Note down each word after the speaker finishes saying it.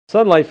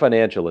Sun Life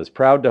Financial is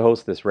proud to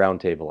host this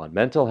roundtable on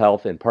mental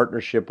health in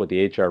partnership with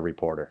the HR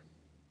Reporter.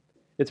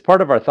 It's part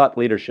of our thought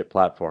leadership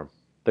platform,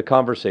 The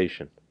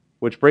Conversation,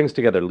 which brings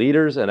together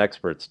leaders and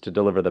experts to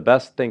deliver the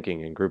best thinking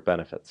in group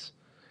benefits,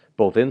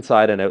 both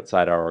inside and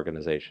outside our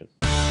organization.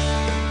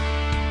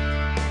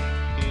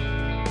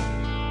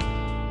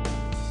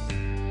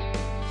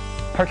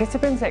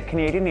 Participants at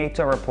Canadian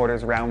HR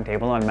Reporter's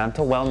Roundtable on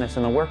Mental Wellness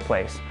in the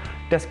Workplace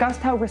discussed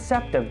how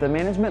receptive the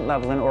management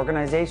level and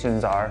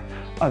organizations are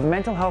of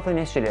mental health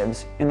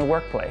initiatives in the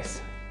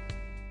workplace.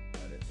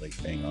 Like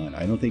bang on.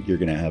 I don't think you're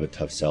going to have a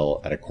tough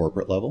sell at a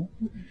corporate level.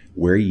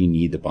 Where you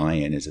need the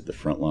buy-in is at the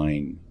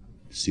frontline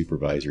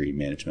supervisory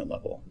management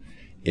level.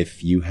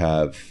 If you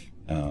have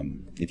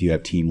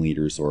team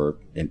leaders, or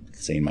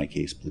say in my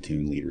case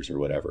platoon leaders or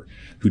whatever,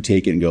 who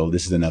take it and go,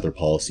 this is another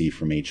policy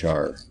from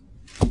HR,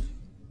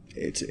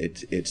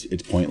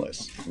 it's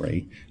pointless,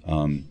 right?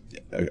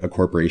 A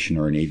corporation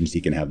or an agency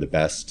can have the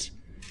best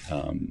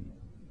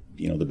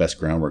the best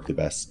groundwork, the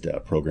best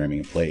programming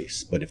in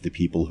place, but if the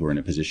people who are in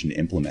a position to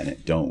implement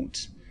it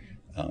don't,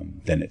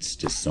 then it's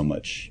just so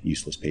much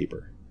useless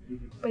paper.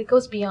 But it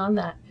goes beyond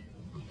that.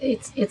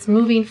 It's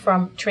moving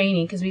from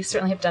training, because we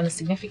certainly have done a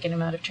significant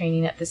amount of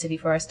training at the city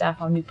for our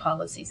staff on new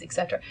policies,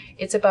 etc.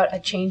 It's about a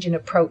change in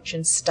approach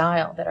and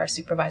style that our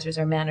supervisors,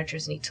 our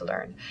managers need to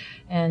learn.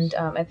 And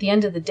at the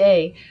end of the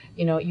day,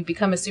 you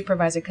become a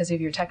supervisor because of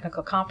your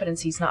technical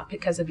competencies, not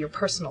because of your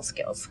personal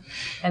skills.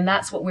 And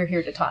that's what we're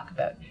here to talk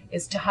about,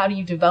 is to how do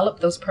you develop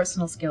those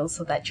personal skills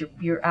so that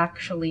you're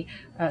actually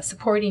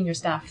supporting your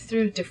staff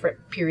through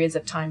different periods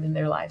of time in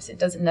their lives. It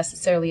doesn't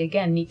necessarily,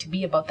 again, need to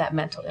be about that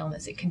mental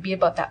illness. It can be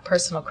about that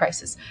personal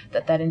crisis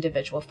that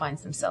individual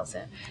finds themselves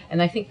in.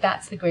 And I think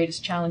that's the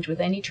greatest challenge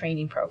with any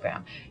training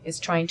program, is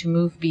trying to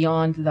move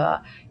beyond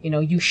the,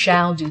 you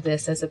shall do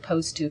this, as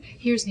opposed to,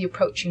 here's the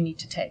approach you need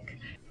to take.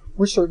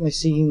 We're certainly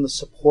seeing the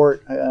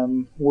support.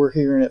 We're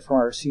hearing it from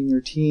our senior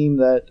team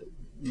that,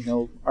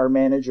 our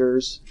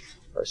managers,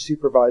 our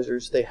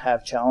supervisors, they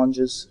have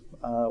challenges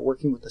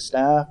working with the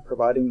staff,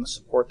 providing the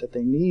support that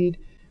they need.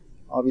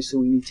 Obviously,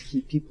 we need to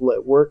keep people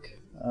at work.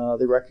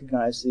 They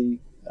recognize the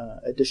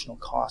additional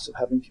costs of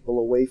having people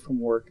away from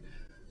work.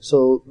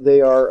 So they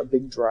are a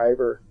big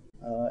driver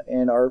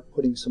and are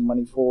putting some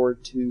money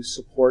forward to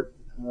support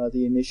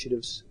the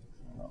initiatives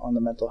on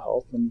the mental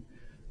health and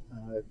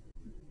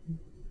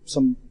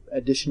some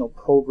additional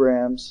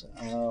programs.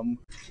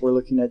 We're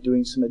looking at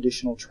doing some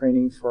additional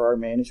training for our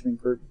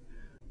management group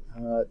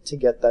to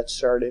get that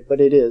started. But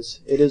it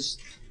is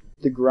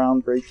the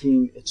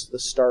groundbreaking. It's the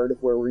start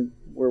of where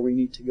we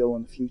need to go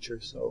in the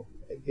future. So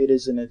it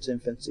is in its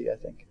infancy, I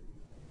think.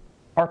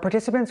 Our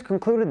participants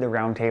concluded the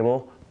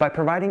roundtable by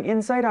providing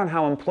insight on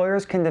how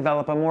employers can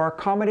develop a more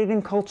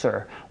accommodating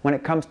culture when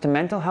it comes to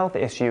mental health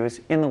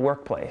issues in the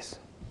workplace.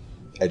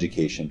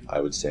 Education,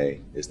 I would say,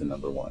 is the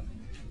number one.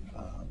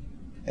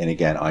 And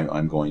again,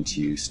 I'm going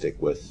to stick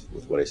with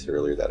what I said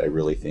earlier, that I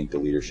really think the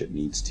leadership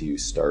needs to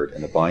start,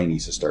 and the buy-in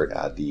needs to start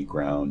at the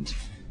ground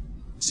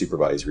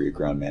supervisory,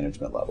 ground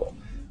management level.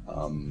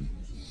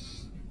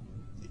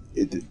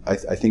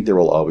 I think there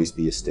will always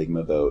be a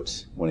stigma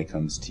about when it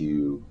comes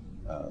to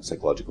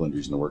psychological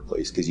injuries in the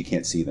workplace, because you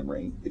can't see them,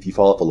 right? If you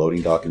fall off a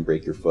loading dock and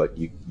break your foot,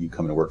 you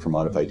come to work for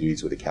modified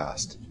duties with a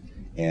cast,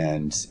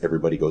 and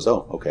everybody goes,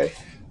 oh, okay.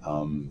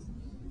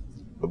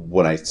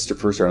 When I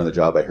first started on the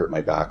job, I hurt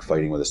my back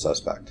fighting with a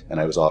suspect, and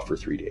I was off for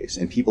 3 days.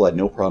 And people had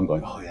no problem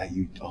going, oh yeah,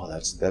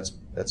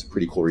 that's a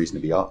pretty cool reason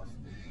to be off.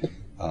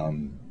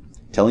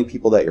 Telling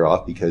people that you're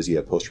off because you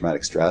have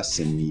post-traumatic stress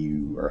and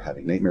you are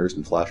having nightmares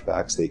and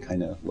flashbacks, they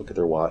kind of look at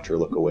their watch or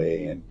look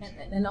away.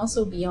 And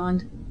also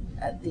beyond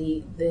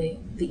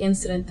the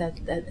incident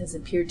that has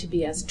appeared to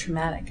be as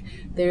traumatic,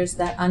 there's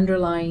that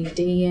underlying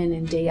day in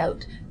and day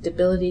out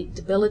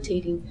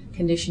debilitating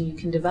condition you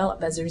can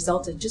develop as a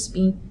result of just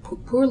being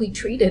poorly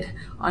treated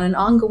on an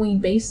ongoing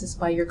basis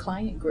by your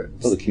client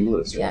groups. Oh, the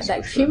cumulative stress. Yeah,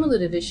 that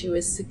cumulative issue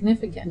is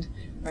significant,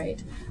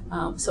 right?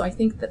 So I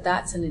think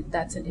that's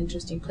an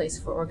interesting place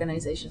for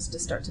organizations to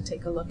start to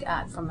take a look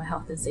at from a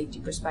health and safety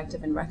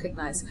perspective, and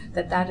recognize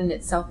that in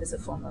itself is a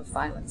form of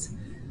violence.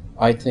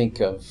 I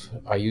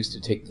used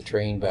to take the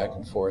train back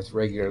and forth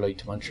regularly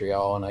to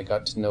Montreal, and I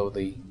got to know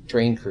the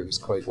train crews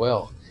quite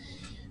well.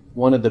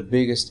 One of the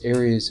biggest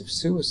areas of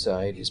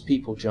suicide is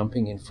people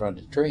jumping in front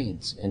of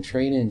trains, and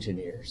train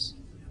engineers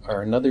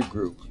are another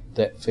group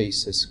that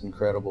face this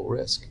incredible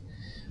risk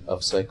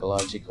of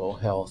psychological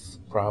health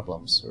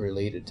problems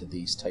related to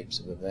these types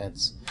of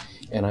events.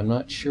 And I'm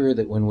not sure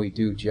that when we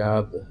do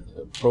job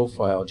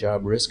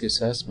risk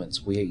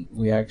assessments,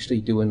 we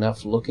actually do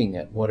enough looking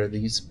at what are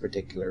these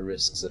particular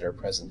risks that are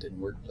present in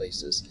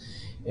workplaces.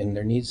 And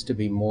there needs to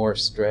be more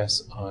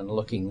stress on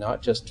looking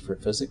not just for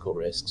physical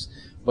risks,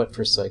 but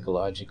for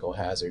psychological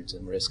hazards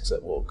and risks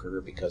that will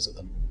occur because of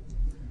them.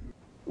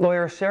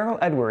 Lawyer Cheryl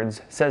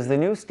Edwards says the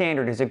new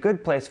standard is a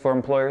good place for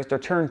employers to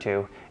turn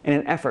to in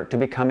an effort to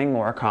becoming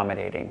more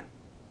accommodating.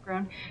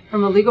 background.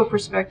 From a legal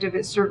perspective,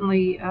 it's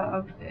certainly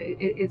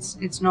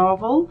it's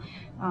novel.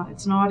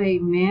 It's not a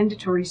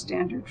mandatory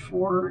standard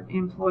for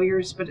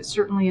employers, but it's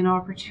certainly an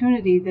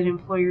opportunity that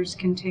employers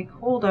can take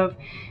hold of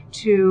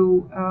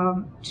to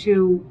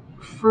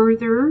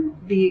further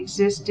the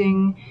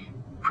existing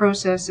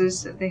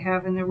processes that they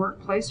have in their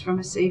workplace from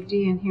a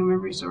safety and human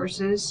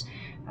resources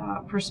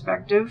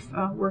perspective,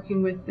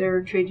 working with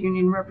their trade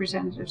union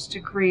representatives to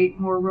create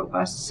more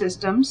robust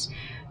systems,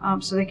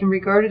 so they can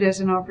regard it as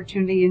an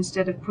opportunity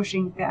instead of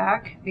pushing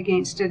back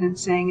against it and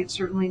saying it's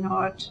certainly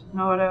not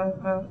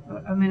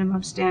a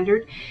minimum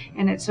standard.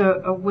 And it's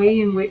a way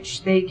in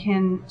which they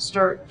can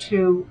start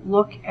to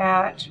look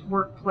at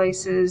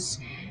workplaces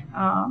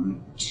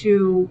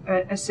to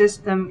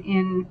assist them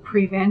in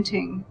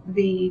preventing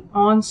the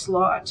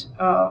onslaught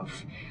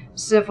of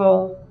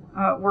civil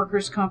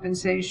workers'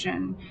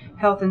 compensation,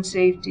 health and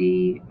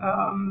safety,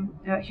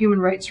 human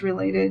rights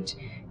related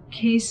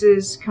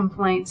cases,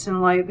 complaints,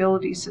 and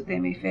liabilities that they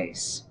may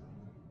face.